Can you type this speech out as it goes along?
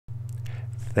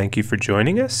Thank you for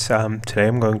joining us. Today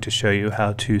I'm going to show you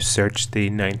how to search the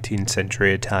 19th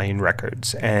century Italian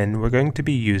records, and we're going to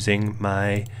be using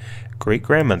my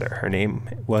great-grandmother. Her name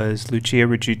was Lucia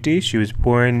Ricciuti. She was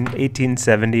born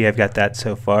 1870. I've got that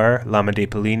so far. Lama dei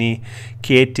Pallini,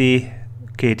 Chieti.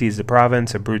 Chieti is the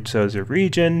province, Abruzzo is a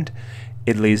region,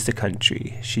 Italy is the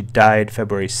country. She died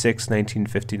February 6,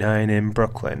 1959 in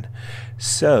Brooklyn.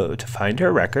 So to find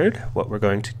her record, what we're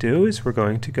going to do is we're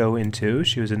going to go into,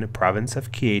 she was in the province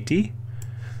of Chieti.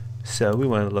 So we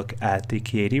want to look at the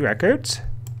Chieti records.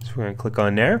 So we're going to click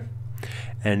on there.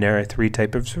 And there are three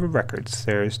types of records.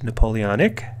 There's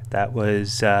Napoleonic, that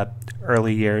was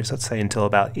early years, let's say until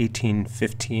about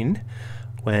 1815,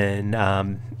 when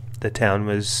the town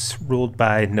was ruled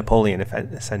by Napoleon,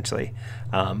 essentially,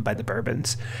 by the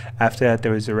Bourbons. After that,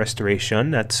 there was a restoration.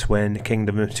 That's when the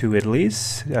Kingdom of Two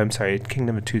Sicilies,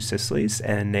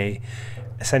 and they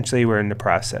essentially were in the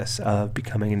process of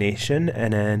becoming a nation.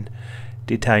 And then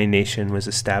the Italian nation was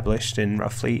established in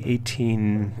roughly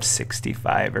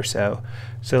 1865 or so.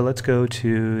 So let's go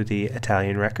to the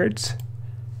Italian records,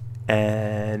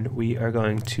 and we are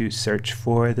going to search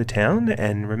for the town.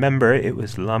 And remember, it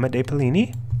was Lama dei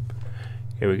Pallini.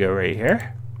 Here we go right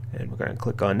here, and we're going to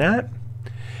click on that.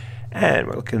 And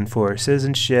we're looking for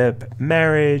citizenship,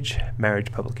 marriage,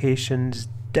 marriage publications,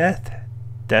 death,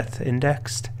 death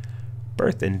indexed,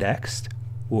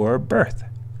 or birth.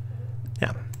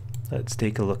 Now, let's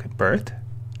take a look at birth.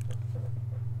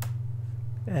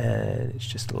 And it's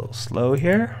just a little slow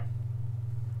here.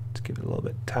 Let's give it a little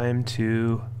bit of time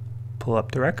to pull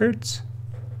up the records.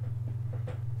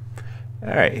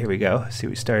 Alright, here we go. See,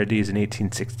 we started these in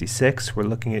 1866. We're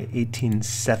looking at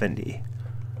 1870.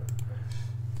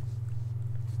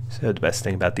 So the best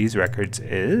thing about these records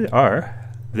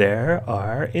there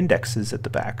are indexes at the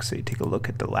back. So you take a look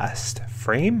at the last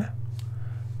frame.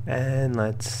 And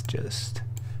let's just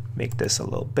make this a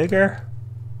little bigger.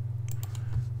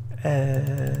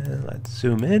 And let's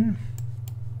zoom in.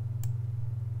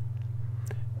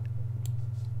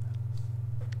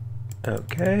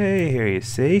 Okay, here you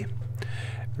see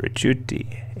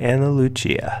Ricciuti, Anna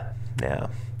Lucia.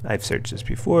 Now, I've searched this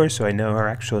before, so I know her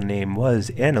actual name was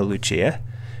Anna Lucia,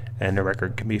 and the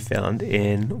record can be found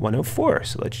in 104.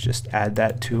 So let's just add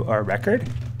that to our record.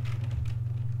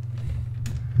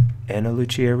 Anna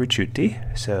Lucia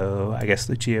Ricciuti. So I guess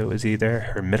Lucia was either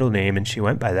her middle name and she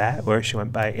went by that, or she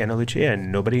went by Anna Lucia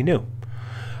and nobody knew.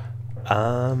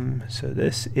 So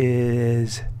this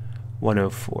is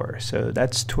 104. So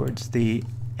that's towards the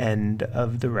end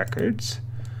of the records.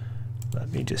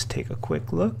 Let me just take a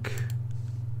quick look.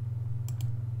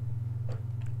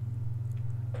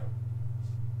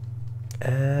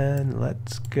 And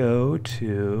let's go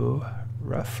to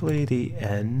roughly the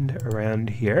end around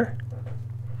here.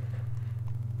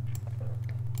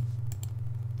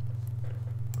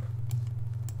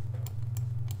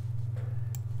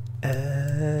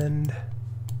 And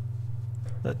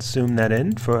let's zoom that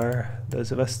in for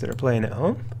those of us that are playing at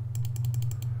home.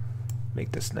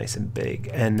 Make this nice and big.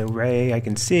 And the array, I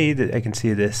can see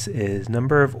this is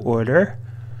number of order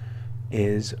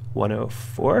is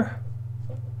 104.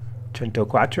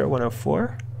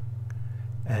 104,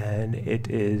 and it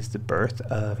is the birth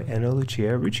of Anna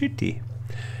Lucia Ricciuti.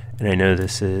 And I know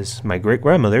this is my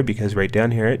great-grandmother because right down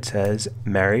here it says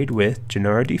married with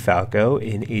Gennaro di Falco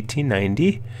in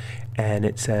 1890, and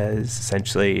it says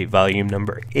essentially volume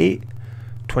number 8,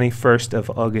 21st of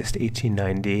August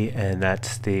 1890, and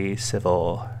that's the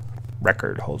civil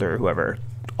record holder, whoever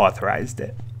authorized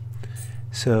it.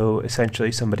 So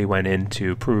essentially somebody went in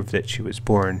to prove that she was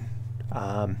born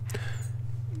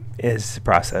is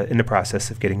in the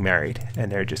process of getting married,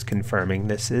 and they're just confirming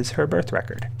this is her birth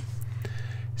record.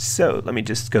 So let me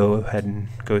just go ahead and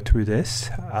go through this.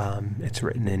 It's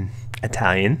written in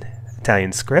Italian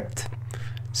script.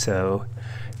 So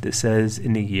this says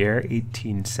in the year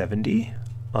 1870,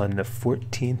 on the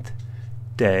 14th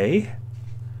day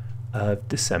of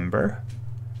December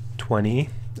 20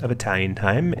 of Italian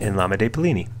time in Lama dei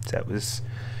Pallini. So that was,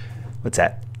 what's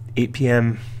that, 8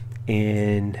 p.m.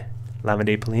 in Lama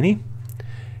dei Pallini.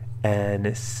 And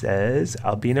it says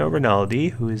Albino Rinaldi,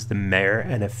 who is the mayor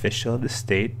and official of the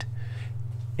state.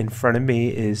 In front of me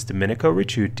is Domenico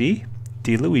Ricciuti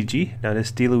di Luigi. Now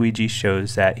this di Luigi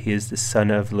shows that he is the son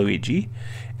of Luigi,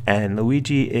 and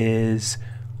Luigi is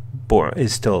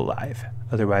still alive.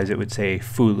 Otherwise it would say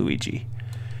Fu Luigi.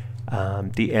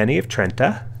 The Annie of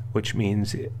Trenta, which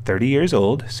means 30 years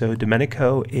old. So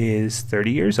Domenico is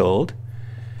 30 years old.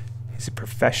 He's a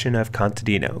profession of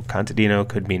contadino. Contadino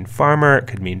could mean farmer, it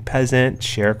could mean peasant,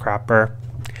 sharecropper.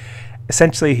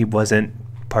 Essentially, he wasn't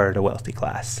part of the wealthy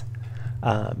class.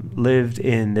 lived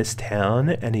in this town,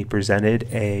 and he presented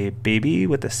a baby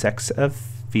with the sex of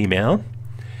female,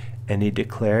 and he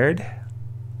declared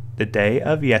the day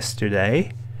of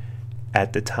yesterday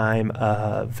at the time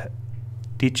of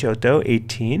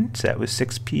 18, so that was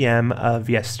 6 p.m. of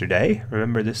yesterday.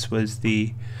 Remember, this was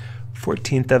the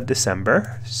 14th of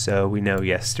December, so we know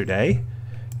yesterday.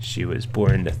 She was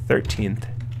born the 13th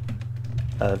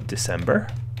of December,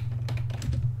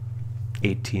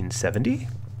 1870.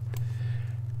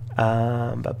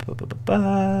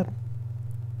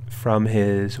 From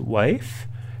his wife,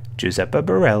 Giuseppa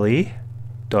Borelli,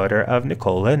 daughter of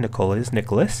Nicola. Nicola is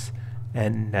Nicholas,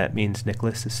 and that means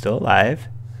Nicholas is still alive,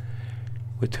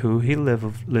 with who he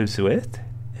lives with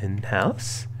in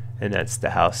house. And that's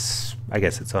the house, I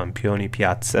guess it's on Pioni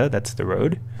Piazza, that's the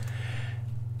road.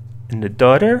 And the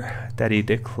daughter that he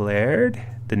declared,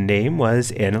 the name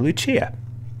was Anna Lucia.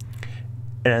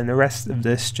 And the rest of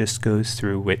this just goes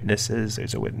through witnesses.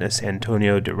 There's a witness,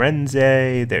 Antonio de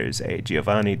Renze. There's a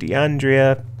Giovanni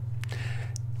D'Andrea.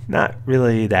 Not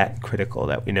really that critical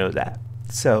that we know that.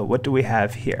 So what do we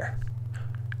have here?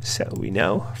 So we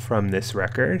know from this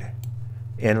record,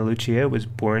 Anna Lucia was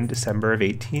born December of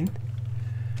 18.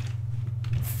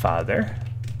 Father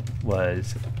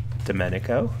was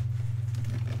Domenico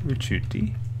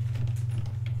Rucciuti.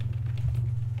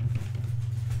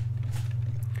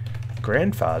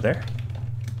 Grandfather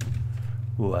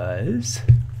was,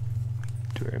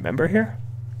 do we remember here?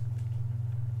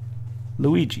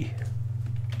 Luigi.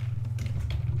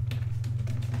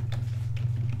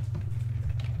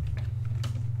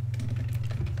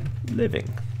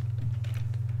 Living.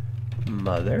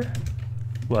 Mother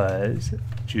was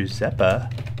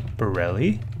Giuseppa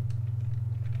Borelli.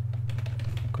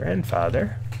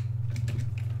 Grandfather,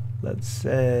 let's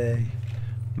say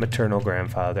maternal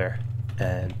grandfather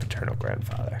and paternal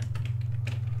grandfather.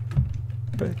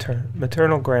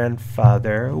 Maternal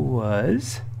grandfather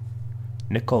was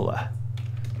Nicola.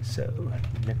 So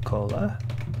Nicola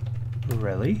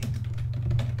Borelli,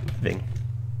 living.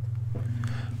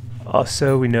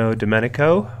 Also, we know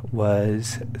Domenico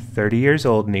was 30 years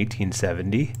old in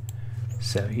 1870,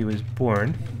 so he was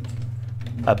born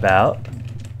about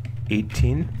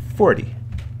 1840.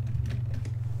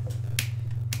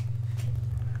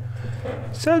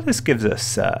 So this gives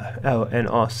us, oh, and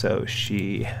also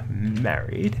she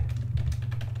married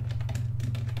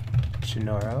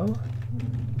Gennaro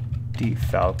Di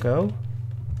Falco,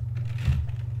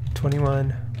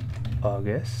 21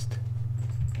 August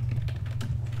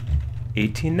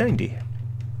 1890.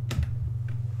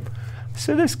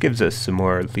 So this gives us some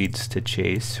more leads to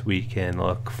chase. We can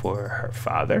look for her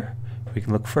father. We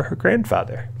can look for her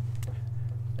grandfather,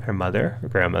 her mother, her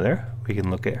grandmother. We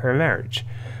can look at her marriage.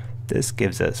 This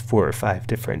gives us 4 or 5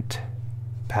 different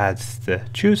paths to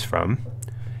choose from,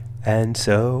 and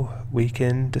so we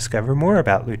can discover more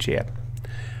about Lucia.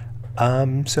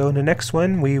 So in the next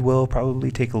one, we will probably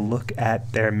take a look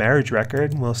at their marriage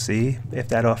record, and we'll see if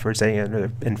that offers any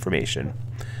other information.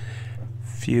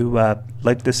 If you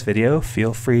like this video,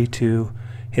 feel free to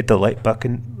hit the like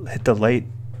button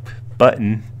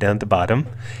down at the bottom,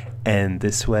 and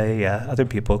this way other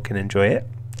people can enjoy it.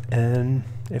 And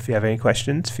if you have any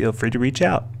questions, feel free to reach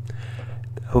out.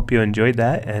 Hope you enjoyed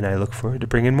that, and I look forward to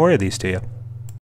bringing more of these to you.